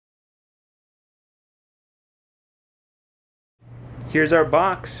here's our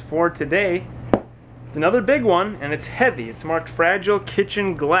box for today. It's another big one, and it's heavy. It's marked fragile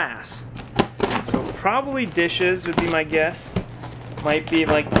kitchen glass. So probably dishes would be my guess. Might be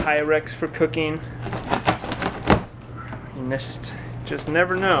like Pyrex for cooking. You just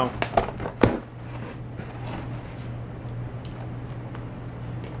never know.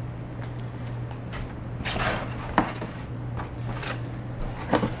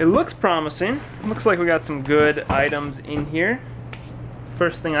 It looks promising. Looks like we got some good items in here.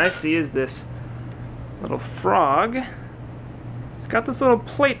 First thing I see is this little frog. It's got this little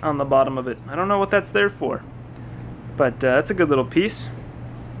plate on the bottom of it. I don't know what that's there for, but that's a good little piece.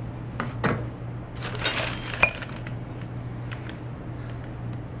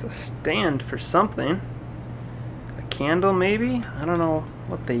 It's a stand for something. A candle maybe? I don't know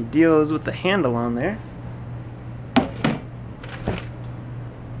what the deal is with the handle on there. Got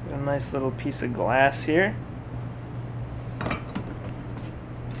a nice little piece of glass here.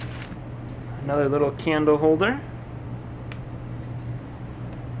 Another little candle holder.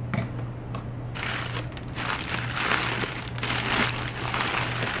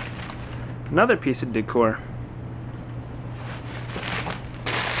 Another piece of decor.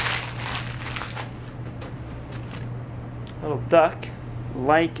 Little duck.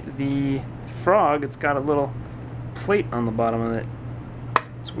 Like the frog, it's got a little plate on the bottom of it.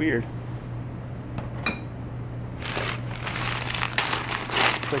 It's weird.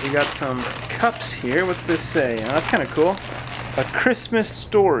 Looks like we got some cups here. What's this say? Oh, that's kind of cool. A Christmas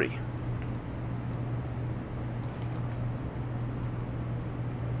story.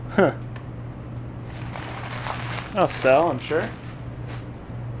 Huh. That'll sell, I'm sure.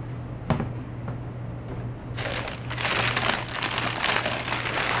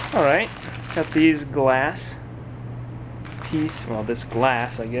 Alright, got these glass piece. Well, this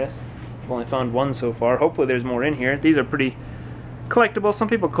glass, I guess. I've only found one so far. Hopefully there's more in here. These are pretty collectible. Some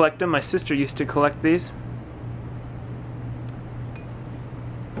people collect them. My sister used to collect these.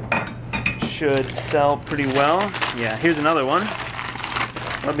 Should sell pretty well. Yeah, here's another one.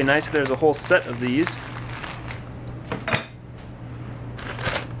 That'd be nice if there's a whole set of these.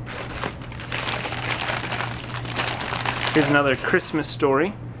 Here's another Christmas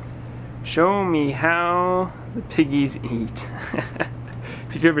story. Show me how the piggies eat.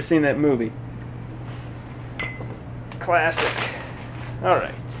 If you've ever seen that movie. Classic.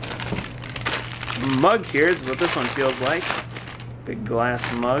 Alright. Mug here is what this one feels like. Big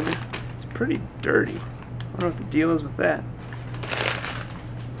glass mug. It's pretty dirty. I don't know what the deal is with that.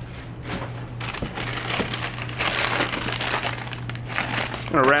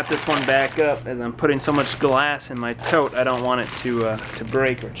 I'm going to wrap this one back up. As I'm putting so much glass in my tote, I don't want it to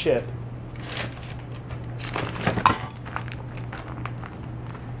break or chip.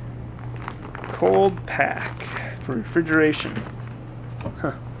 Cold pack for refrigeration.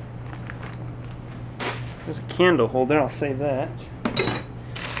 Huh. There's a candle holder, I'll save that.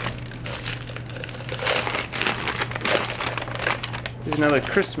 Here's another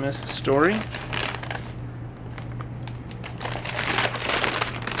Christmas story.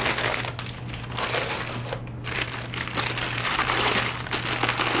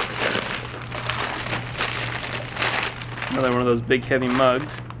 Another one of those big heavy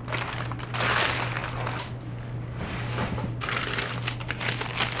mugs.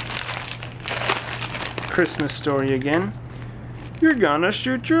 Christmas story again. You're gonna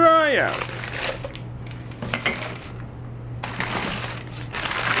shoot your eye out.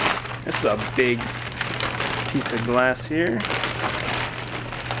 This is a big piece of glass here.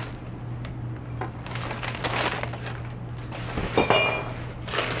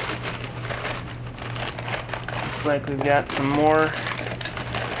 Looks like we've got some more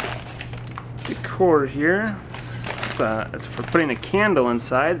decor here. It's for putting a candle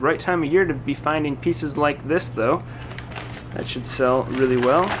inside. Right time of year to be finding pieces like this, though. That should sell really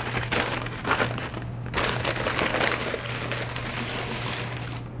well.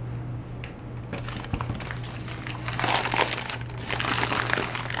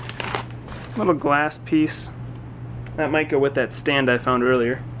 Little glass piece. That might go with that stand I found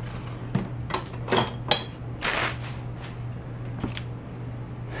earlier.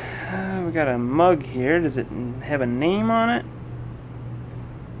 We got a mug here. Does it have a name on it?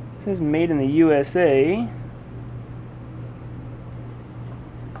 It says made in the USA.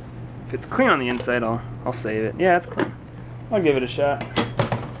 If it's clean on the inside, I'll save it. Yeah, it's clean. I'll give it a shot.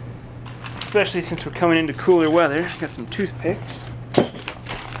 Especially since we're coming into cooler weather. Got some toothpicks.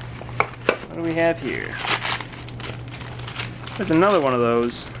 What do we have here? There's another one of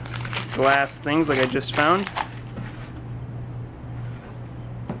those glass things like I just found.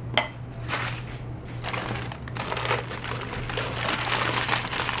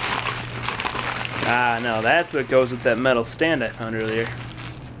 no, that's what goes with that metal stand I found earlier.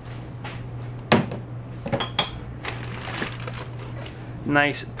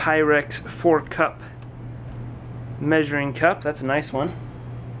 Nice Pyrex 4-cup measuring cup. That's a nice one.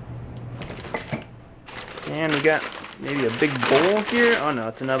 And we got maybe a big bowl here. Oh no,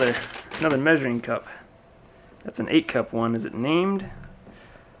 it's another measuring cup. That's an 8-cup one. Is it named?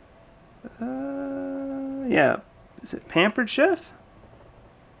 Yeah. Is it Pampered Chef?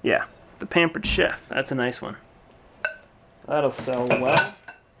 Yeah, the Pampered Chef. That's a nice one. That'll sell well.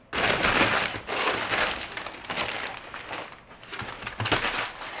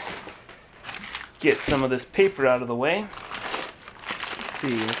 Get some of this paper out of the way. Let's see,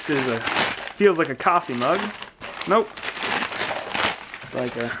 this is feels like a coffee mug. Nope. It's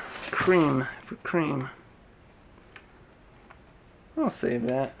like a cream for cream. I'll save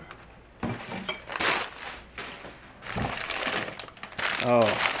that. Oh,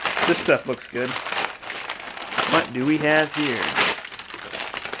 this stuff looks good. What do we have here?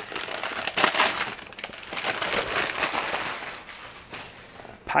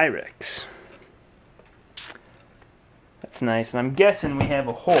 Pyrex. That's nice, and I'm guessing we have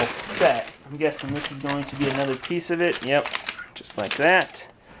a whole set. I'm guessing this is going to be another piece of it. Yep, just like that.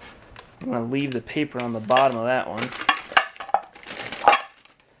 I'm going to leave the paper on the bottom of that one.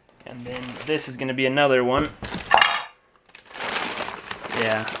 And then this is going to be another one.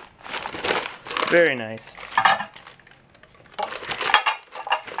 Yeah. Very nice.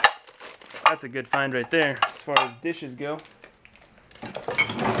 That's a good find right there as far as dishes go.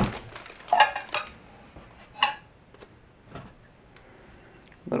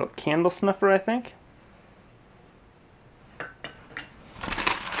 Little candle snuffer, I think.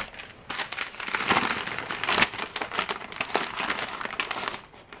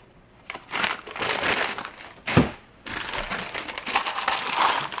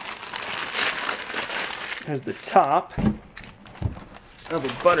 There's the top of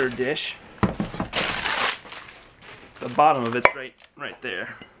a butter dish. The bottom of it's right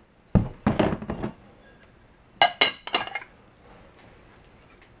there.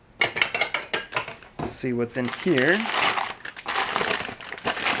 Let's see what's in here.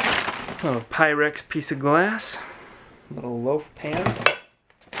 Oh, Pyrex piece of glass. Little loaf pan.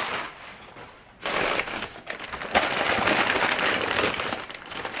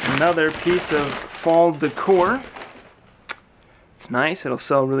 Another piece of fall decor. It's nice, it'll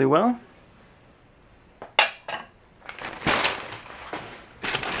sell really well.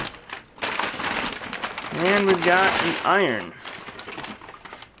 And we've got an iron.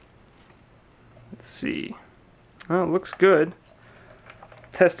 Let's see. Oh, it looks good.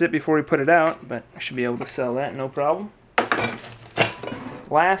 Test it before we put it out, but I should be able to sell that, no problem.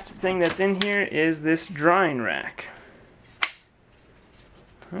 Last thing that's in here is this drying rack.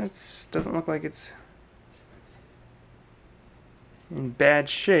 It doesn't look like it's in bad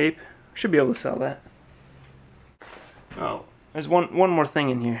shape. Should be able to sell that. Oh, there's one more thing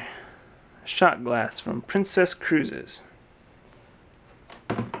in here. Shot glass from Princess Cruises.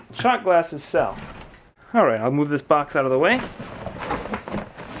 Shot glasses sell. Alright, I'll move this box out of the way.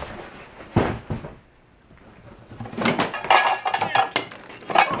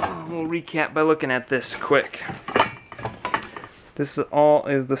 We'll recap by looking at this quick. This all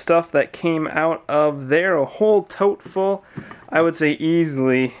is the stuff that came out of there, a whole tote full. I would say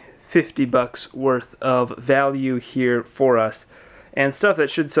easily $50 worth of value here for us. And stuff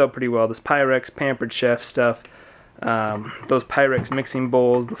that should sell pretty well. This Pyrex Pampered Chef stuff, those Pyrex mixing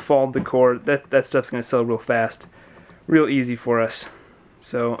bowls, the fall decor, that stuff's going to sell real fast. Real easy for us.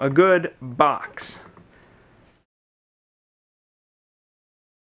 So a good box.